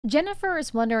Jennifer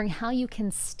is wondering how you can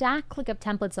stack ClickUp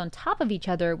templates on top of each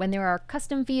other when there are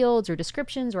custom fields or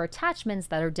descriptions or attachments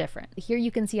that are different. Here you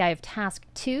can see I have task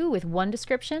 2 with one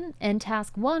description and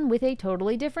task 1 with a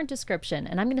totally different description,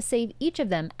 and I'm going to save each of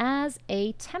them as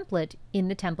a template in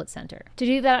the template center. To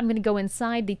do that, I'm going to go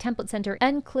inside the template center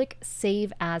and click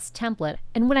Save as Template.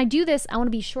 And when I do this, I want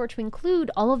to be sure to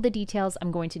include all of the details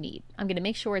I'm going to need. I'm going to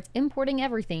make sure it's importing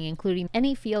everything, including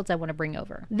any fields I want to bring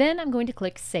over. Then I'm going to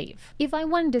click Save. If I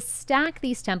wanted to stack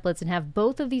these templates and have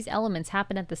both of these elements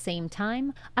happen at the same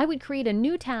time, I would create a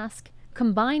new task,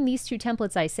 combine these two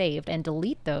templates I saved and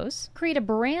delete those, create a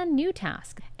brand new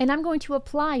task, and I'm going to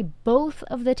apply both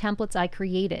of the templates I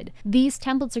created. These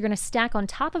templates are going to stack on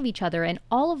top of each other, and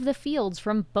all of the fields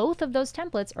from both of those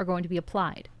templates are going to be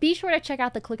applied. Be sure to check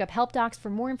out the ClickUp help docs for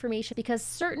more information, because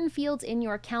certain fields in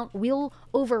your account will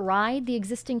override the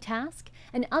existing task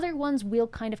and other ones will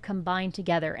kind of combine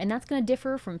together, and that's going to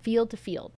differ from field to field.